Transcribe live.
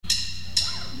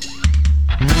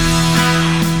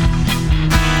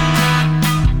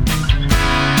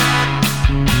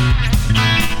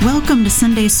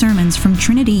Sunday sermons from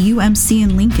Trinity UMC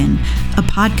in Lincoln, a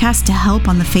podcast to help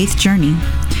on the faith journey.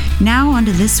 Now on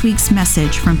to this week's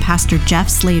message from Pastor Jeff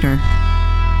Slater.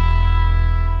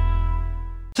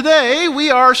 Today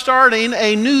we are starting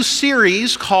a new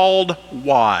series called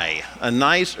Why? A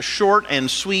nice, short and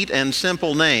sweet and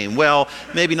simple name. Well,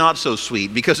 maybe not so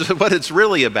sweet, because what it's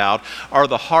really about are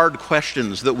the hard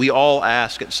questions that we all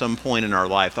ask at some point in our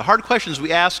life. The hard questions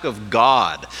we ask of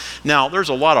God. Now, there's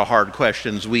a lot of hard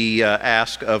questions we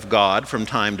ask of God from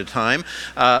time to time,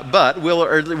 but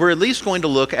we're at least going to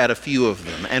look at a few of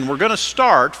them. And we're going to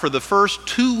start for the first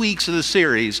 2 weeks of the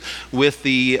series with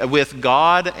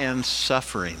God and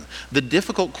suffering. The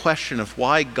difficult question of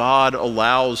why God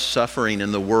allows suffering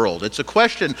in the world. It's a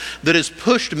question that has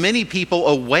pushed many people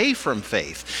away from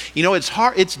faith. You know,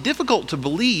 it's difficult to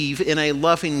believe in a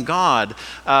loving God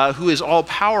who is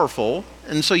all-powerful.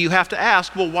 And so you have to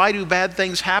ask, well, why do bad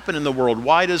things happen in the world?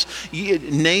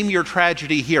 Name your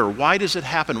tragedy here. Why does it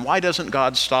happen? Why doesn't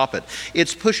God stop it?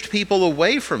 It's pushed people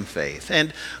away from faith.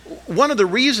 And one of the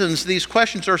reasons these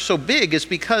questions are so big is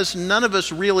because none of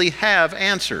us really have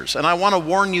answers. And I want to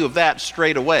warn you of that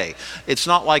straight away. It's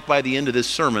not like by the end of this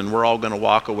sermon, we're all going to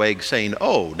walk away saying,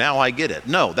 oh, now I get it.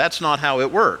 No, that's not how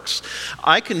it works.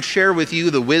 I can share with you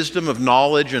the wisdom of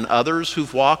knowledge and others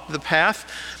who've walked the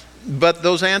path, but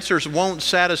those answers won't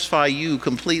satisfy you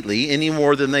completely any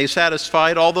more than they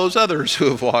satisfied all those others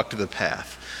who have walked the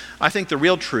path. I think the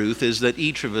real truth is that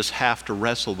each of us have to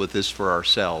wrestle with this for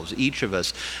ourselves. Each of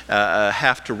us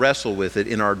have to wrestle with it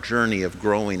in our journey of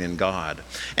growing in God.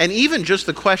 And even just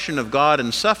the question of God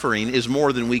and suffering is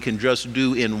more than we can just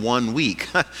do in 1 week.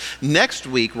 Next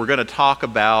week, we're going to talk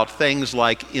about things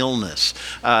like illness,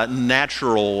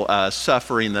 natural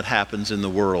suffering that happens in the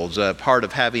world, part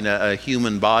of having a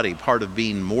human body, part of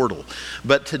being mortal.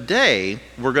 But today,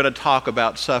 we're going to talk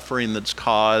about suffering that's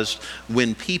caused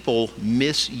when people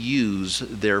misuse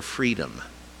their freedom.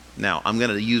 Now, I'm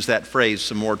going to use that phrase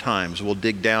some more times. We'll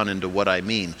dig down into what I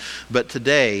mean. But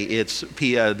today, it's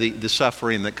the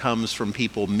suffering that comes from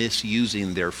people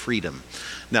misusing their freedom.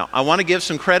 Now, I want to give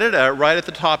some credit right at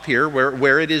the top here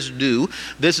where it is due.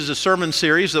 This is a sermon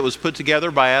series that was put together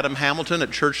by Adam Hamilton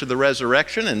at Church of the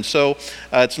Resurrection, and so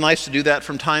it's nice to do that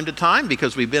from time to time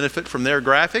because we benefit from their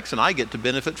graphics, and I get to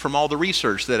benefit from all the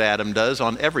research that Adam does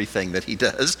on everything that he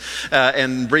does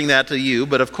and bring that to you.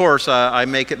 But of course, I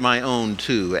make it my own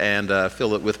too and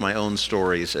fill it with my own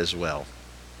stories as well.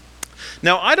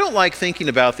 Now, I don't like thinking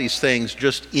about these things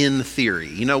just in theory.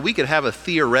 You know, we could have a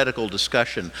theoretical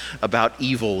discussion about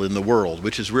evil in the world,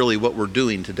 which is really what we're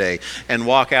doing today, and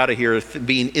walk out of here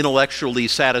being intellectually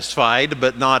satisfied,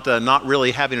 but not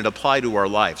really having it apply to our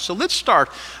life. So let's start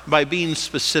by being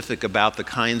specific about the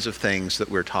kinds of things that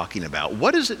we're talking about.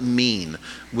 What does it mean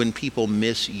when people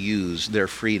misuse their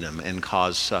freedom and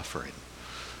cause suffering?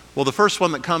 Well, the first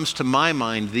one that comes to my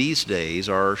mind these days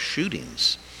are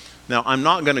shootings. Now, I'm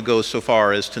not going to go so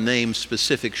far as to name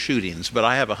specific shootings, but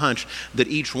I have a hunch that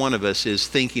each one of us is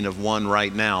thinking of one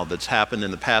right now that's happened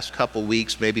in the past couple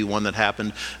weeks, maybe one that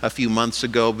happened a few months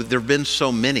ago, but there have been so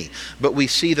many. But we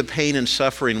see the pain and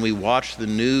suffering, we watch the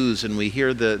news, and we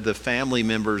hear the family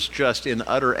members just in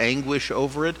utter anguish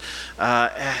over it,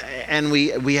 and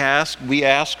we ask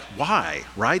why,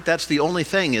 right? That's the only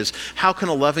thing is, how can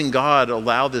a loving God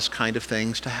allow this kind of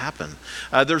things to happen?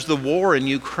 There's the war in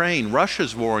Ukraine,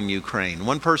 Russia's war in Ukraine.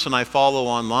 One person I follow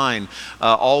online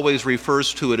always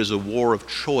refers to it as a war of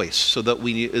choice, so that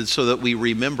we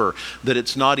remember that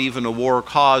it's not even a war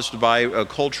caused by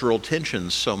cultural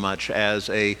tensions so much as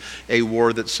a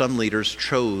war that some leaders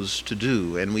chose to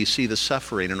do, and we see the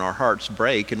suffering and our hearts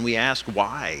break, and we ask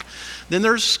why. Then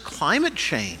there's climate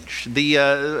change.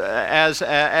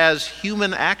 As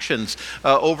human actions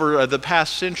over the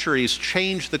past centuries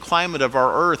change the climate of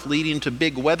our earth, leading to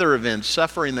big weather events,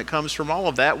 suffering that comes from all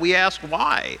of that, we ask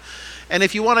why. And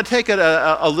if you want to take it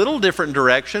a little different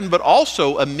direction, but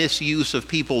also a misuse of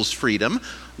people's freedom,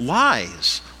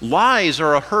 lies. Lies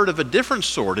are a hurt of a different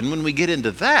sort. And when we get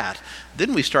into that,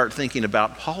 then we start thinking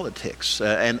about politics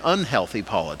and unhealthy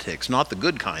politics, not the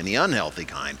good kind, the unhealthy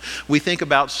kind. We think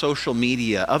about social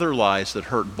media, other lies that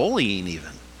hurt, bullying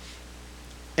even.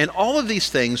 And all of these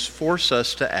things force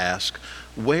us to ask,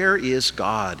 where is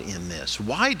God in this?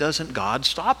 Why doesn't God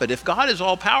stop it? If God is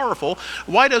all-powerful,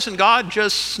 why doesn't God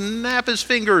just snap his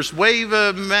fingers, wave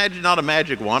a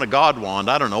magic wand, a God wand,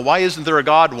 I don't know. Why isn't there a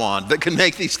God wand that can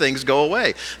make these things go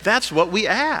away? That's what we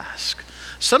ask.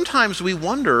 Sometimes we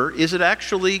wonder, is it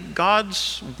actually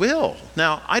God's will?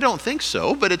 Now, I don't think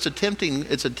so, but it's a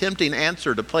tempting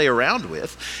answer to play around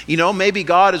with. You know, maybe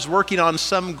God is working on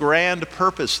some grand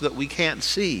purpose that we can't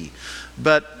see,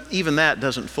 but even that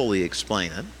doesn't fully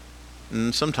explain it.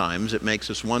 And sometimes it makes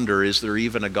us wonder, is there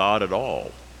even a God at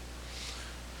all?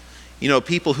 You know,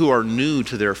 people who are new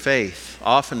to their faith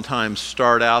oftentimes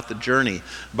start out the journey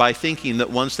by thinking that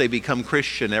once they become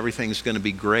Christian, everything's going to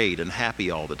be great and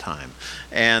happy all the time.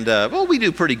 And, well, we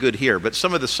do pretty good here, but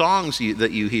some of the songs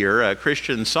that you hear,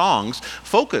 Christian songs,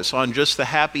 focus on just the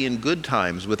happy and good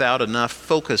times without enough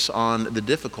focus on the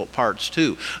difficult parts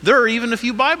too. There are even a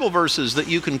few Bible verses that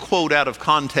you can quote out of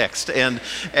context and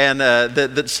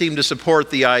that seem to support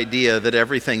the idea that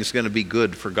everything's going to be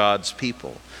good for God's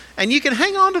people. And you can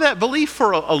hang on to that belief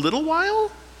for a little while,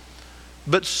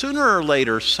 but sooner or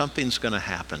later something's going to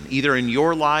happen, either in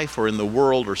your life or in the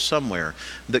world or somewhere,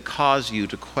 that cause you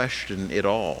to question it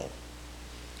all.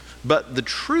 But the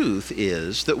truth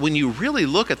is that when you really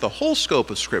look at the whole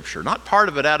scope of Scripture, not part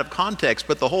of it out of context,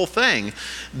 but the whole thing,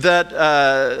 that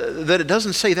it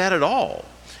doesn't say that at all.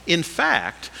 In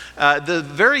fact,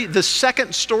 the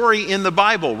second story in the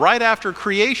Bible, right after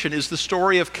creation, is the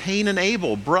story of Cain and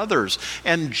Abel, brothers,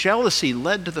 and jealousy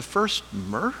led to the first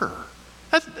murder.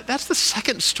 That's the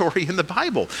second story in the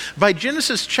Bible. By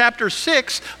Genesis chapter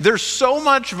 6, there's so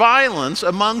much violence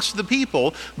amongst the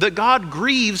people that God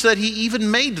grieves that he even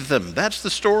made them. That's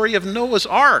the story of Noah's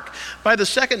Ark. By the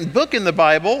second book in the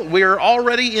Bible, we're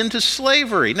already into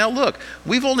slavery. Now look,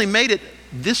 we've only made it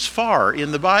this far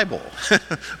in the Bible.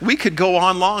 We could go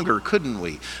on longer, couldn't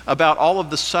we? About all of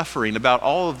the suffering, about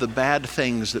all of the bad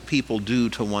things that people do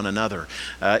to one another.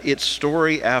 It's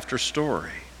story after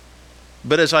story.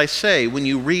 But as I say, when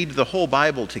you read the whole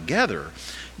Bible together,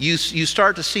 you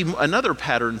start to see another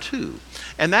pattern too.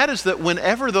 And that is that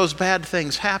whenever those bad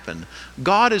things happen,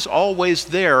 God is always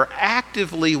there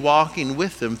actively walking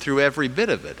with them through every bit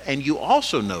of it. And you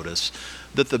also notice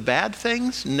that the bad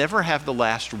things never have the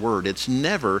last word. It's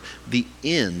never the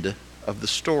end of the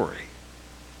story.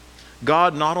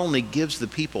 God not only gives the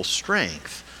people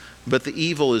strength, but the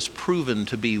evil is proven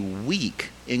to be weak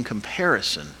in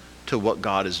comparison to what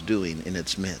God is doing in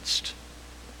its midst.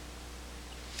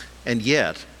 And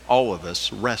yet, all of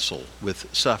us wrestle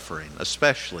with suffering,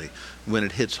 especially when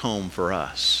it hits home for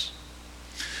us.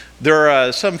 There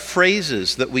are some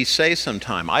phrases that we say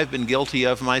sometime. I've been guilty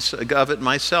of it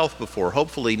myself before.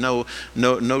 Hopefully no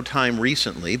time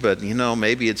recently, but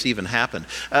maybe it's even happened.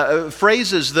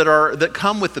 Phrases that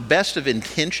come with the best of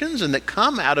intentions and that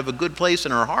come out of a good place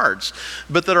in our hearts,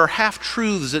 but that are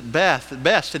half-truths at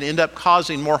best and end up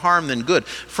causing more harm than good.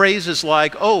 Phrases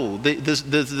like, oh,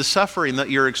 the suffering that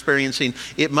you're experiencing,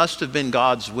 it must have been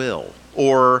God's will,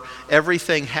 or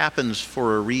everything happens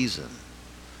for a reason.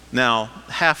 Now,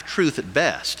 half-truth at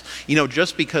best.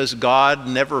 Just because God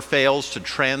never fails to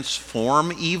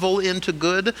transform evil into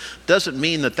good doesn't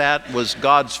mean that was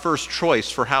God's first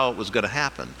choice for how it was going to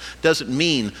happen. Doesn't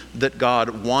mean that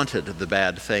God wanted the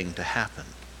bad thing to happen.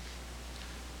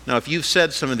 Now, if you've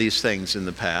said some of these things in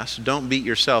the past, don't beat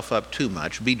yourself up too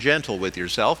much. Be gentle with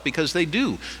yourself because they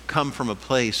do come from a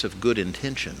place of good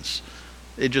intentions.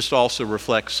 It just also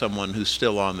reflects someone who's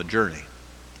still on the journey.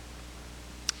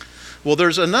 Well,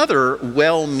 there's another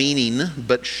well-meaning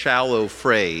but shallow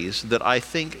phrase that I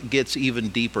think gets even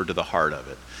deeper to the heart of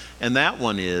it. And that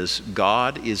one is,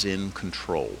 God is in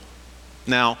control.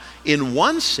 Now, in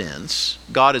one sense,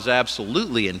 God is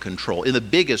absolutely in control, in the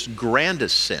biggest,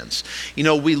 grandest sense.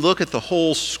 We look at the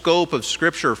whole scope of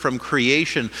Scripture from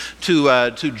creation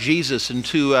to Jesus and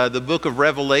to the book of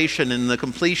Revelation and the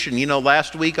completion.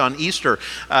 Last week on Easter,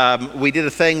 we did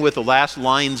a thing with the last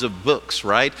lines of books,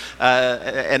 right?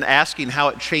 And asking how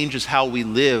it changes how we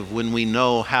live when we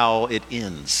know how it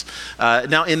ends.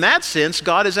 Now, in that sense,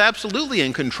 God is absolutely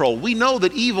in control. We know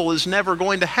that evil is never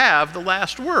going to have the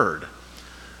last word.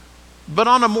 But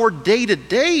on a more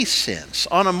day-to-day sense,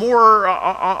 on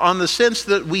the sense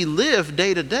that we live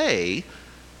day-to-day,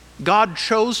 God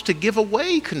chose to give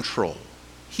away control.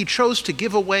 He chose to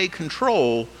give away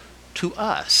control to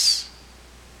us.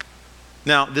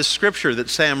 Now, this scripture that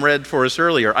Sam read for us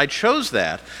earlier, I chose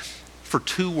that for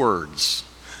 2 words.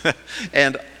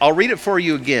 And I'll read it for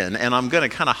you again, and I'm going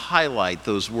to kind of highlight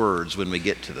those words when we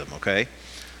get to them, okay?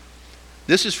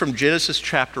 This is from Genesis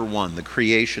chapter 1, the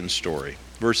creation story.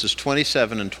 Verses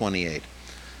 27 and 28.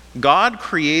 God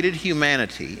created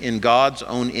humanity in God's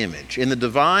own image. In the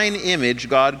divine image,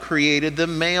 God created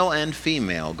them, male and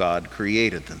female, God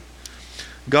created them.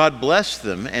 God blessed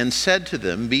them and said to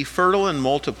them, be fertile and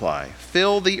multiply,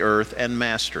 fill the earth and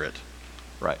master it.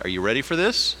 Right, are you ready for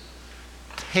this?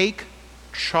 Take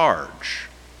charge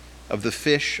of the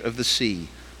fish of the sea,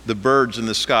 the birds in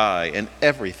the sky, and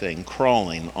everything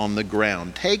crawling on the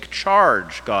ground. Take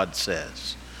charge, God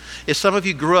says. If some of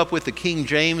you grew up with the King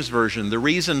James Version, the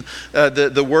reason,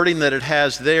 the wording that it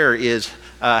has there is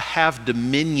have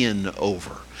dominion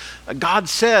over. God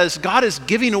says God is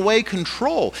giving away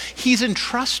control. He's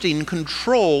entrusting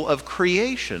control of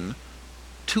creation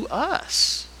to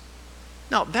us.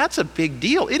 Now, that's a big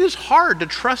deal. It is hard to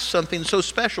trust something so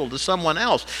special to someone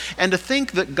else. And to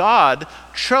think that God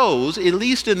chose, at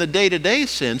least in the day-to-day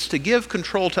sense, to give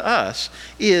control to us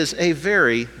is a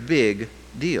very big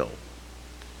deal.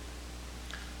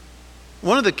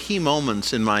 One of the key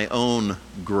moments in my own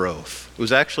growth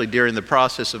was actually during the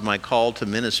process of my call to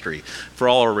ministry. For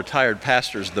all our retired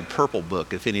pastors, the Purple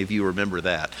Book, if any of you remember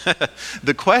that.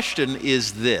 The question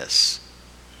is this: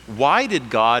 why did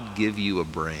God give you a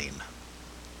brain?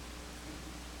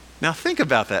 Now think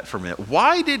about that for a minute.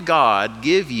 Why did God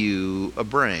give you a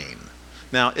brain?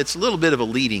 Now, it's a little bit of a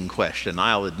leading question,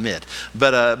 I'll admit,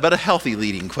 but a healthy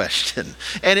leading question.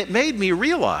 And it made me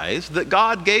realize that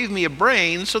God gave me a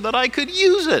brain so that I could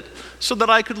use it, so that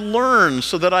I could learn,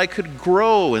 so that I could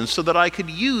grow, and so that I could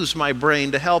use my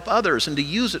brain to help others and to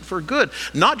use it for good.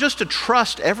 Not just to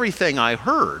trust everything I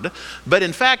heard, but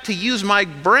in fact to use my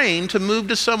brain to move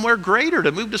to somewhere greater,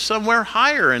 to move to somewhere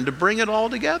higher, and to bring it all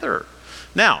together.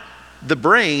 Now, the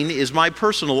brain is my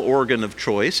personal organ of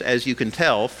choice, as you can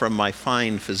tell from my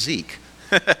fine physique.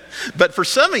 But for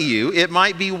some of you, it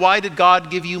might be, why did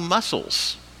God give you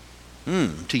muscles?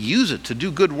 To use it to do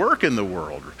good work in the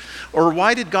world. Or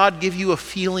why did God give you a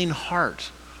feeling heart?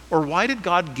 Or why did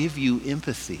God give you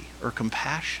empathy or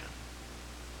compassion?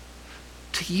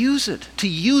 To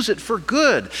use it for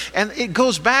good. And it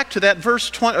goes back to that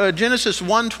verse Genesis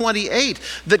 1:28,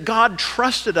 that God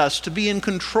trusted us to be in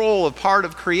control of part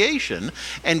of creation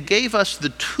and gave us the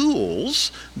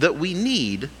tools that we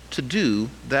need to do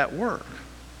that work.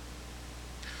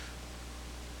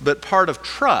 But part of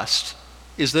trust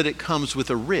is that it comes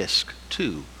with a risk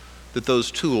too, that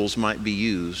those tools might be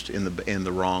used in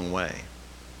the wrong way.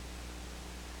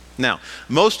 Now,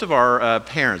 most of our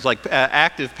parents, like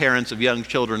active parents of young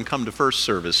children, come to first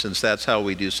service, since that's how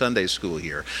we do Sunday school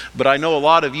here. But I know a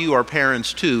lot of you are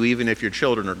parents too, even if your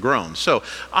children are grown. So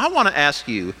I want to ask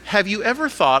you, have you ever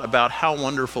thought about how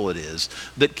wonderful it is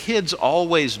that kids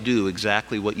always do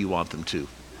exactly what you want them to?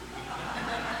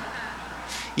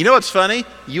 You know what's funny?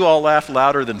 You all laughed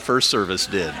louder than first service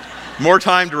did. More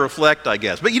time to reflect, I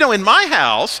guess. But you know, in my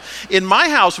house,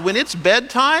 when it's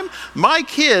bedtime, my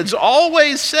kids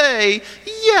always say,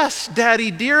 "Yes,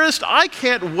 Daddy dearest, I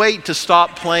can't wait to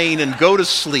stop playing and go to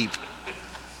sleep."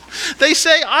 They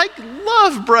say, "I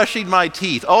love brushing my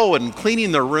teeth." Oh, and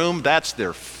cleaning the room, that's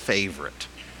their favorite.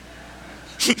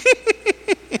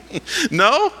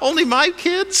 No? Only my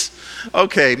kids?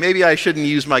 Okay, maybe I shouldn't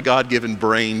use my God-given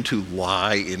brain to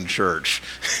lie in church.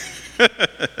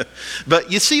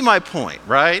 But you see my point,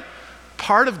 right?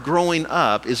 Part of growing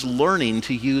up is learning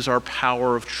to use our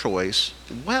power of choice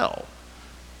well.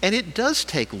 And it does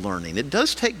take learning. It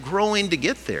does take growing to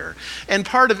get there. And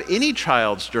part of any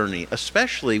child's journey,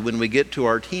 especially when we get to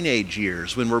our teenage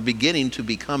years, when we're beginning to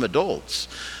become adults,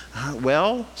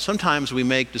 well, sometimes we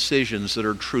make decisions that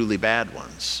are truly bad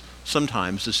ones.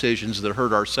 Sometimes decisions that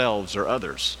hurt ourselves or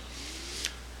others.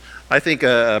 I think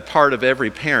a part of every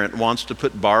parent wants to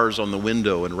put bars on the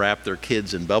window and wrap their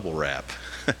kids in bubble wrap.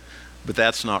 But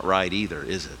that's not right either,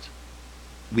 is it?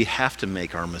 We have to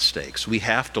make our mistakes. We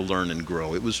have to learn and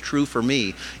grow. It was true for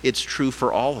me. It's true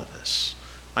for all of us.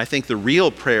 I think the real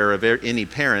prayer of any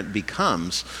parent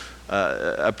becomes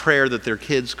a prayer that their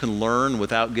kids can learn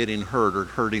without getting hurt or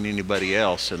hurting anybody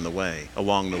else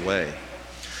along the way.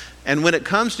 And when it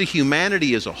comes to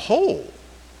humanity as a whole,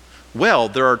 well,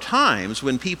 there are times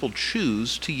when people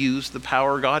choose to use the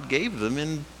power God gave them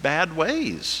in bad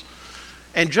ways.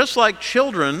 And just like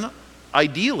children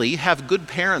ideally have good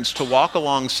parents to walk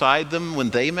alongside them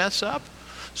when they mess up,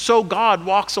 so God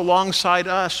walks alongside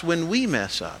us when we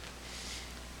mess up.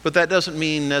 But that doesn't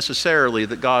mean necessarily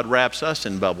that God wraps us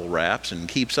in bubble wraps and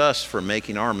keeps us from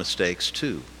making our mistakes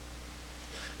too.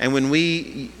 And when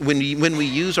we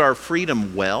use our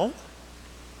freedom well,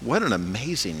 what an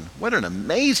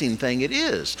amazing thing it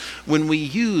is when we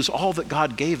use all that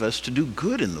God gave us to do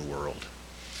good in the world.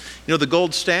 You know, the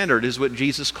gold standard is what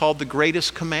Jesus called the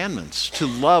greatest commandments: to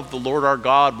love the Lord our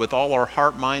God with all our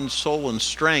heart, mind, soul, and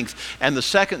strength. And the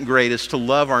second greatest, to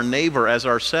love our neighbor as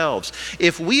ourselves.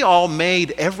 If we all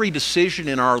made every decision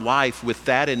in our life with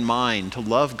that in mind, to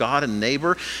love God and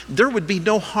neighbor, there would be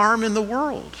no harm in the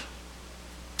world.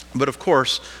 But of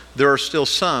course, there are still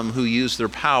some who use their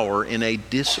power in a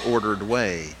disordered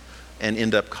way and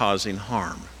end up causing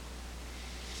harm.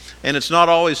 And it's not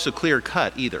always so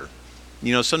clear-cut either.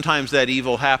 You know, sometimes that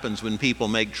evil happens when people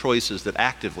make choices that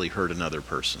actively hurt another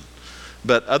person.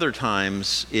 But other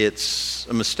times it's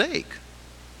a mistake.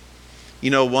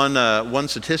 One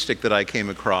statistic that I came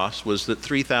across was that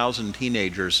 3,000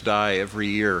 teenagers die every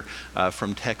year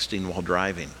from texting while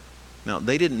driving. Now,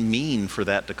 they didn't mean for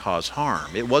that to cause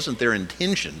harm. It wasn't their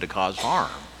intention to cause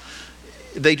harm.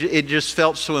 It just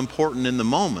felt so important in the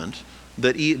moment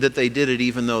that they did it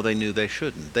even though they knew they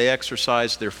shouldn't. They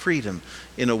exercised their freedom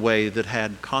in a way that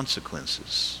had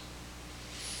consequences.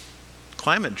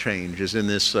 Climate change is in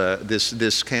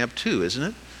this camp too, isn't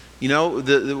it?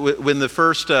 When the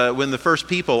first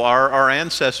people, our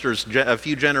ancestors, a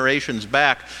few generations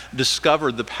back,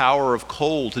 discovered the power of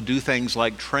coal to do things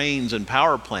like trains and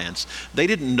power plants, they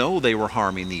didn't know they were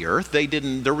harming the earth.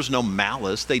 There was no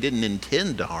malice. They didn't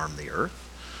intend to harm the earth.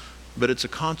 But it's a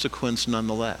consequence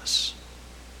nonetheless.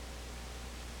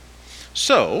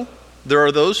 So, there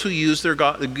are those who use their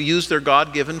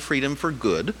God-given freedom for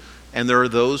good, and there are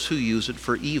those who use it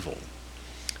for evil.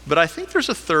 But I think there's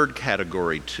a third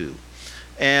category too,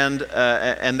 and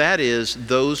that is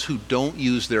those who don't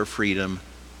use their freedom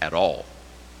at all.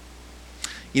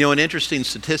 An interesting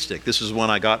statistic, this is one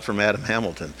I got from Adam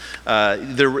Hamilton,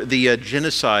 the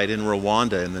genocide in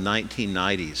Rwanda in the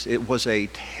 1990s, it was a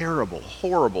terrible,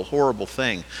 horrible, horrible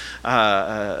thing.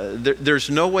 There's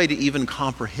no way to even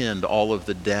comprehend all of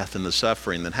the death and the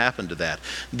suffering that happened to that.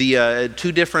 The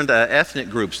two different ethnic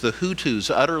groups, the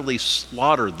Hutus utterly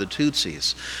slaughtered the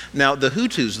Tutsis. Now, the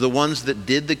Hutus, the ones that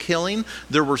did the killing,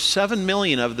 there were 7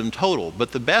 million of them total,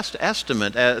 but the best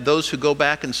estimate, those who go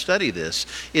back and study this,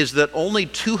 is that only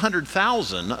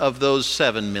 200,000 of those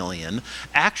 7 million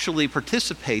actually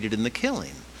participated in the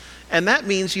killing. And that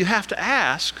means you have to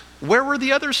ask, where were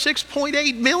the other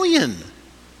 6.8 million?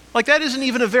 That isn't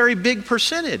even a very big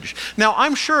percentage. Now,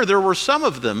 I'm sure there were some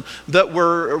of them that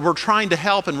were trying to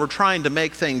help and were trying to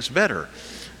make things better.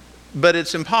 But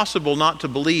it's impossible not to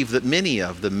believe that many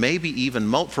of them, maybe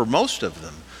even for most of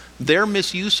them, their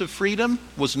misuse of freedom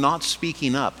was not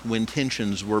speaking up when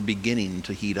tensions were beginning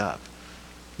to heat up.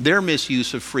 Their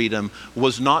misuse of freedom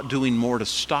was not doing more to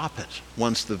stop it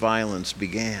once the violence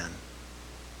began.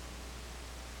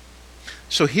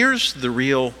 So here's the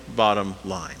real bottom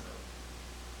line.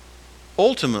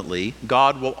 Ultimately,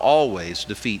 God will always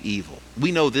defeat evil.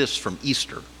 We know this from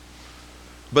Easter.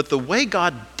 But the way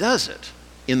God does it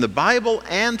in the Bible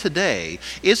and today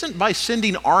isn't by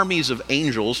sending armies of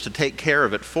angels to take care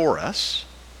of it for us,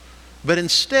 but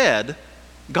instead,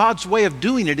 God's way of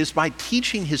doing it is by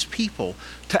teaching his people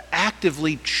to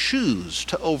actively choose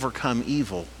to overcome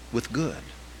evil with good.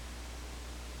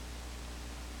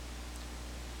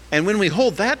 And when we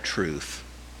hold that truth,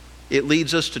 it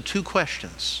leads us to two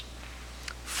questions.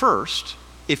 First,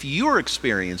 if you're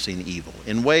experiencing evil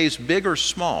in ways big or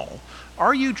small,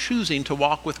 are you choosing to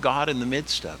walk with God in the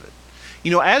midst of it?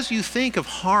 As you think of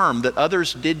harm that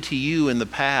others did to you in the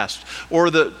past, or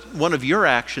that one of your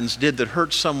actions did that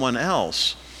hurt someone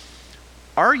else,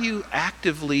 are you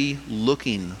actively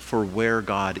looking for where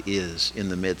God is in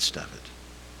the midst of it?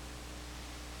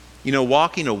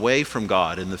 Walking away from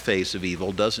God in the face of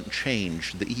evil doesn't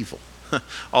change the evil.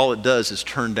 All it does is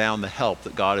turn down the help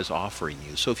that God is offering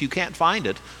you. So if you can't find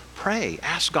it, pray.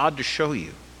 Ask God to show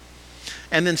you.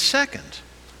 And then second,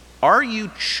 are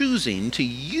you choosing to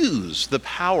use the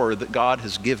power that God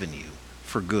has given you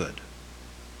for good?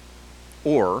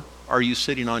 Or are you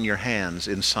sitting on your hands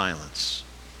in silence?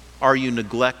 Are you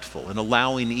neglectful and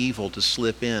allowing evil to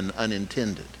slip in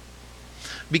unintended?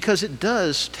 Because it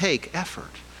does take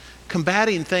effort.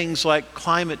 Combating things like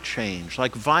climate change,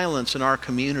 like violence in our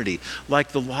community, like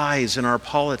the lies in our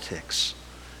politics,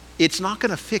 it's not going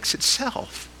to fix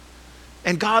itself.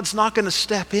 And God's not going to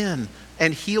step in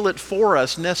and heal it for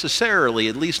us necessarily,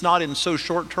 at least not in so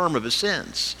short term of a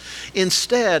sense.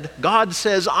 Instead, God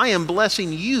says, I am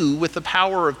blessing you with the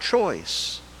power of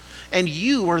choice. And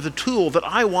you are the tool that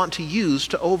I want to use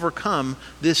to overcome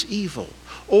this evil.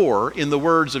 Or, in the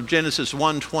words of Genesis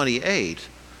 1:28,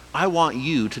 I want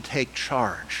you to take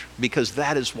charge, because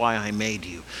that is why I made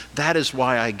you. That is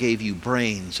why I gave you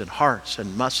brains and hearts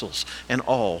and muscles and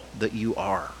all that you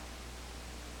are.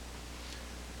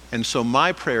 And so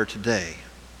my prayer today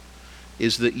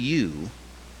is that you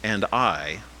and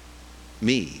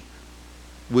me,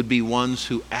 would be ones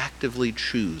who actively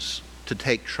choose to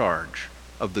take charge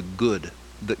of the good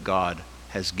that God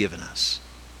has given us,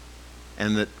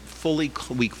 and that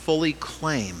we fully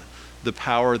claim the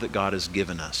power that God has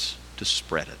given us to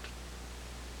spread it.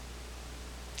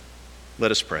 Let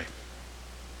us pray.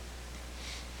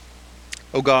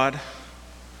 Oh God,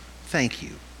 thank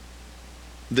you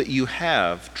that you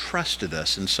have trusted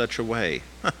us in such a way.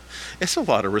 It's a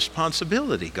lot of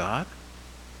responsibility, God.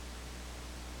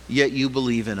 Yet you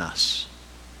believe in us.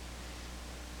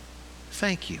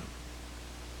 Thank you.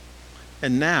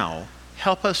 And now,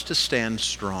 help us to stand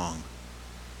strong.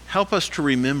 Help us to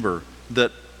remember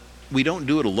that we don't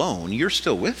do it alone. You're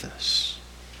still with us.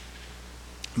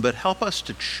 But help us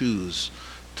to choose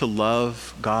to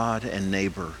love God and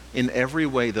neighbor in every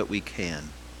way that we can,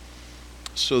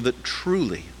 so that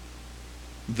truly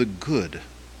the good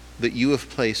that you have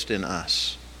placed in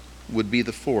us would be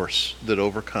the force that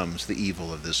overcomes the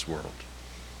evil of this world.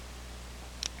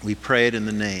 We pray it in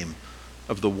the name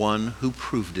of the one who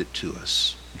proved it to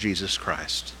us, Jesus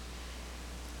Christ.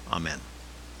 Amen.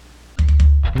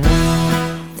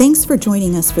 Thanks for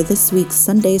joining us for this week's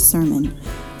Sunday sermon.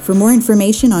 For more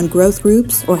information on growth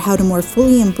groups or how to more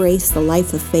fully embrace the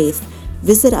life of faith,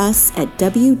 visit us at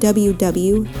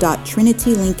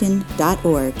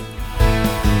www.trinitylincoln.org.